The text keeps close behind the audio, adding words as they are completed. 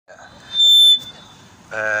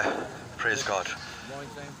Praise God.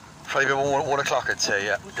 Probably 1 o'clock, I'd say,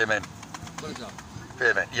 yeah. Amen. 1 o'clock.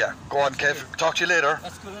 Amen. Yeah. Go on, Kev. Talk to you later.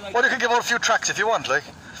 That's good. I like Well, you can give out a few tracks if you want, like.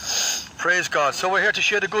 Praise God. So we're here to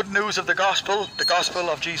share the good news of the gospel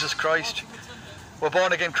of Jesus Christ. We're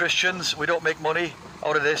born again Christians. We don't make money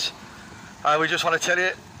out of this. We just want to tell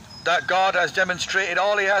you that God has demonstrated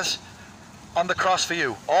all he has on the cross for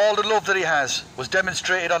you. All the love that he has was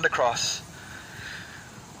demonstrated on the cross.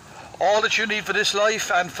 All that you need for this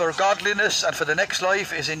life and for godliness and for the next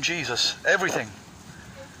life is in Jesus. Everything.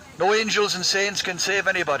 No angels and saints can save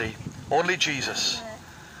anybody. Only Jesus.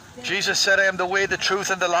 Jesus said, I am the way, the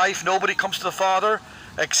truth, and the life. Nobody comes to the Father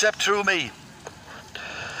except through me.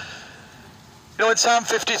 You know, in Psalm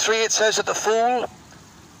 53 it says that the fool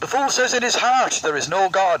says in his heart, there is no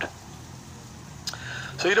God.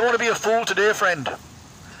 So you don't want to be a fool today, friend.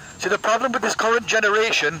 See, the problem with this current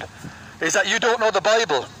generation is that you don't know the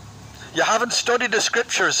Bible. You haven't studied the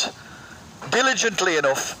scriptures diligently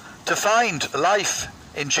enough to find life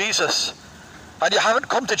in Jesus. And you haven't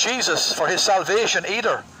come to Jesus for his salvation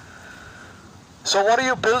either. So what are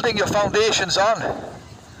you building your foundations on?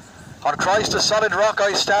 On Christ, the solid rock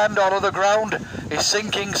I stand, all other ground is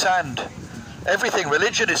sinking sand. Everything,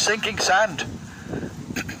 religion is sinking sand.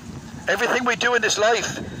 Everything we do in this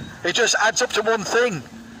life, it just adds up to one thing,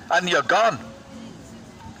 and you're gone.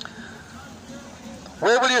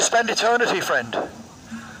 Where will you spend eternity, friend?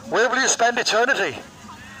 Where will you spend eternity?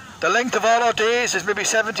 The length of all our days is maybe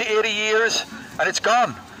 70, 80 years, and it's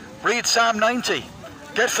gone. Read Psalm 90.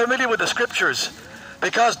 Get familiar with the scriptures,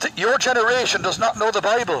 because your generation does not know the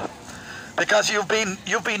Bible, because you've been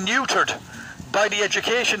neutered by the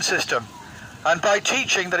education system and by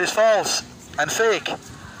teaching that is false and fake.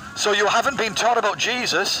 So you haven't been taught about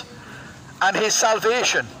Jesus and his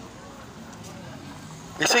salvation.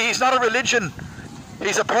 You see, he's not a religion.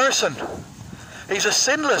 He's a person. He's a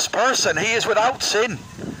sinless person. He is without sin.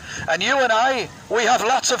 And you and I, we have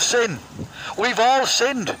lots of sin. We've all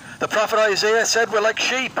sinned. The prophet Isaiah said we're like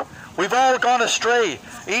sheep. We've all gone astray.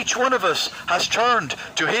 Each one of us has turned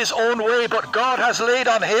to his own way, but God has laid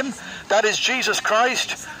on him, that is Jesus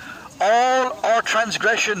Christ, all our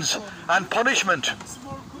transgressions and punishment.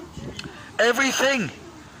 Everything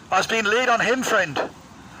has been laid on him, friend.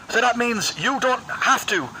 So that means you don't have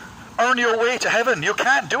to earn your way to heaven. You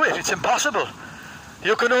can't do it. It's impossible.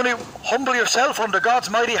 You can only humble yourself under God's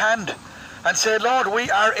mighty hand and say, Lord, we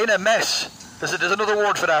are in a mess. There's another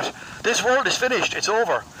word for that. This world is finished. It's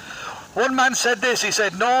over. One man said this. He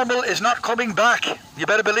said, normal is not coming back. You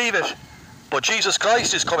better believe it. But Jesus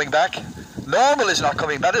Christ is coming back. Normal is not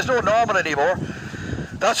coming back. There's no normal anymore.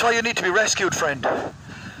 That's why you need to be rescued, friend.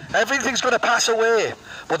 Everything's going to pass away,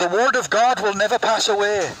 but the word of God will never pass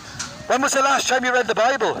away. When was the last time you read the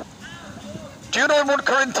Bible? Do you know in 1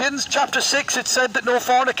 Corinthians chapter 6 it said that no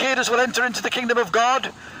fornicators will enter into the kingdom of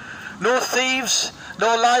God? No thieves, no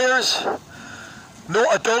liars, no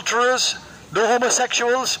adulterers, no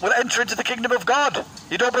homosexuals will enter into the kingdom of God.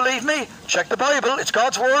 You don't believe me? Check the Bible. It's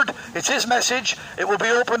God's word. It's his message. It will be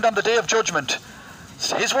opened on the day of judgment.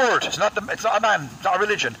 It's his word. It's not a man, it's not a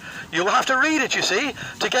religion. You will have to read it, you see,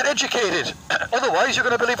 to get educated. Otherwise, you're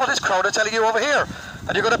going to believe what this crowd are telling you over here.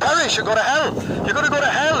 And you're going to perish. You're going to hell. You're going to go to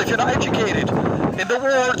hell if you're not educated in the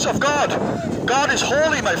words of God. God is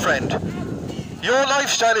holy, my friend. Your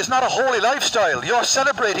lifestyle is not a holy lifestyle. You're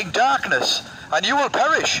celebrating darkness, and you will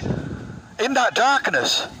perish in that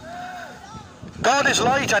darkness. God is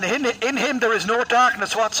light, and in him there is no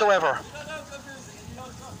darkness whatsoever.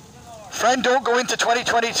 Friend, don't go into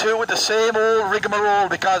 2022 with the same old rigmarole,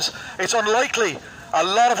 because it's unlikely a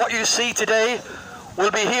lot of what you see today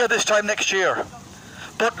will be here this time next year.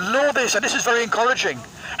 But know this, and this is very encouraging.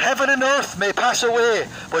 Heaven and earth may pass away,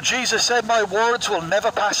 but Jesus said, my words will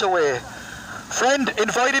never pass away. Friend,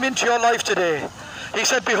 invite him into your life today. He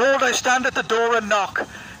said, behold, I stand at the door and knock.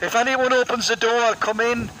 If anyone opens the door, I'll come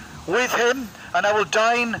in with him, and I will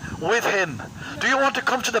dine with him. Do you want to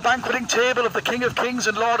come to the banqueting table of the King of Kings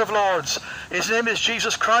and Lord of Lords? His name is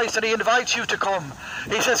Jesus Christ, and he invites you to come.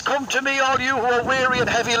 He says, come to me, all you who are weary and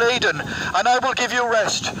heavy laden, and I will give you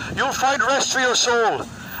rest. You'll find rest for your soul.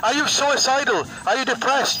 Are you suicidal? Are you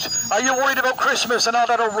depressed? Are you worried about Christmas and all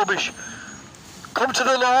that old rubbish? Come to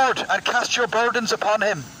the Lord and cast your burdens upon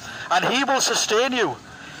him, and he will sustain you.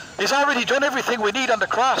 He's already done everything we need on the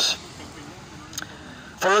cross.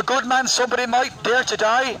 For a good man, somebody might dare to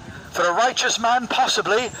die. For a righteous man,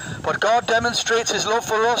 possibly. But God demonstrates his love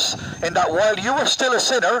for us in that while you were still a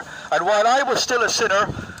sinner, and while I was still a sinner,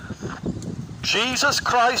 Jesus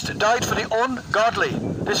Christ died for the ungodly.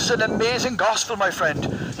 This is an amazing gospel, my friend.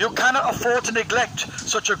 You cannot afford to neglect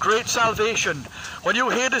such a great salvation. When you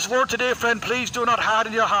hear this word today, friend, please do not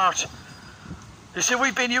harden your heart. You see,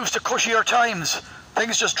 we've been used to cushier times.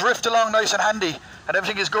 Things just drift along nice and handy, and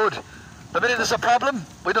everything is good. The minute there's a problem,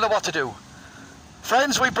 we don't know what to do.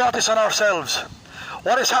 Friends, we brought this on ourselves.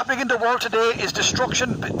 What is happening in the world today is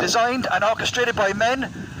destruction designed and orchestrated by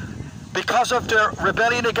men because of their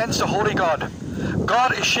rebellion against the Holy God.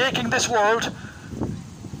 God is shaking this world.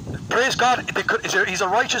 Praise God, he's a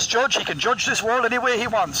righteous judge. He can judge this world any way he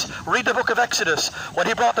wants. Read the book of Exodus, when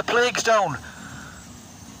he brought the plagues down.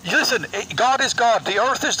 Listen, God is God. The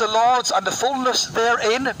earth is the Lord's, and the fullness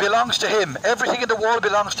therein belongs to him. Everything in the world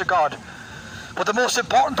belongs to God. But the most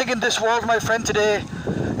important thing in this world, my friend, today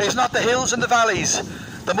is not the hills and the valleys.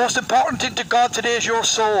 The most important thing to God today is your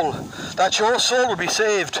soul. That your soul will be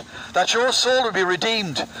saved. That your soul will be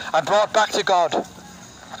redeemed and brought back to God.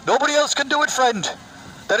 Nobody else can do it, friend.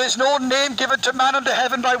 There is no name given to man under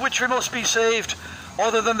heaven by which we must be saved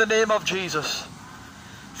other than the name of Jesus.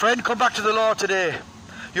 Friend, come back to the Lord today.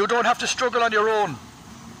 You don't have to struggle on your own.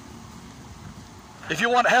 If you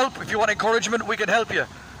want help, if you want encouragement, we can help you.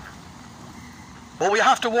 But we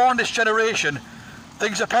have to warn this generation.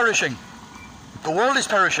 Things are perishing. The world is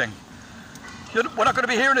perishing. We're not going to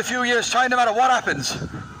be here in a few years' time, no matter what happens.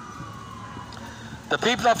 The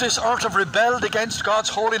people of this earth have rebelled against God's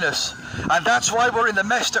holiness. And that's why we're in the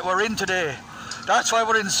mess that we're in today. That's why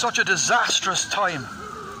we're in such a disastrous time.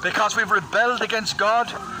 Because we've rebelled against God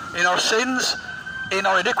in our sins, in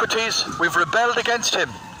our iniquities. We've rebelled against him.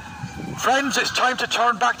 Friends, it's time to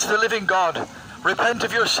turn back to the living God. Repent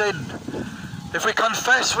of your sin. If we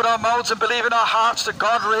confess with our mouths and believe in our hearts that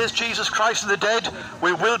God raised Jesus Christ from the dead,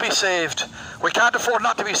 we will be saved. We can't afford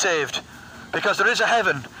not to be saved, because there is a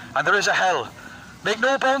heaven and there is a hell. Make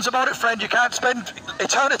no bones about it, friend. You can't spend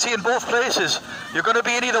eternity in both places. You're going to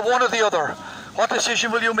be in either one or the other. What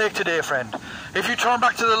decision will you make today, friend? If you turn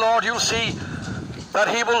back to the Lord, you'll see that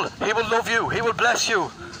he will love you. He will bless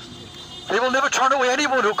you. He will never turn away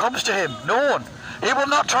anyone who comes to him. No one. He will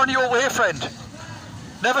not turn you away, friend.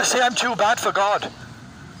 Never say I'm too bad for God.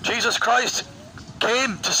 Jesus Christ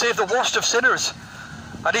came to save the worst of sinners.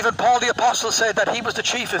 And even Paul the Apostle said that he was the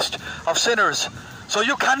chiefest of sinners. So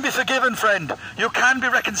you can be forgiven, friend. You can be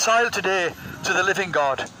reconciled today to the living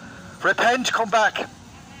God. Repent, come back.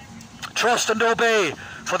 Trust and obey,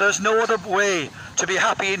 for there's no other way to be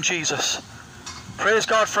happy in Jesus. Praise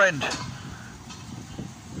God, friend.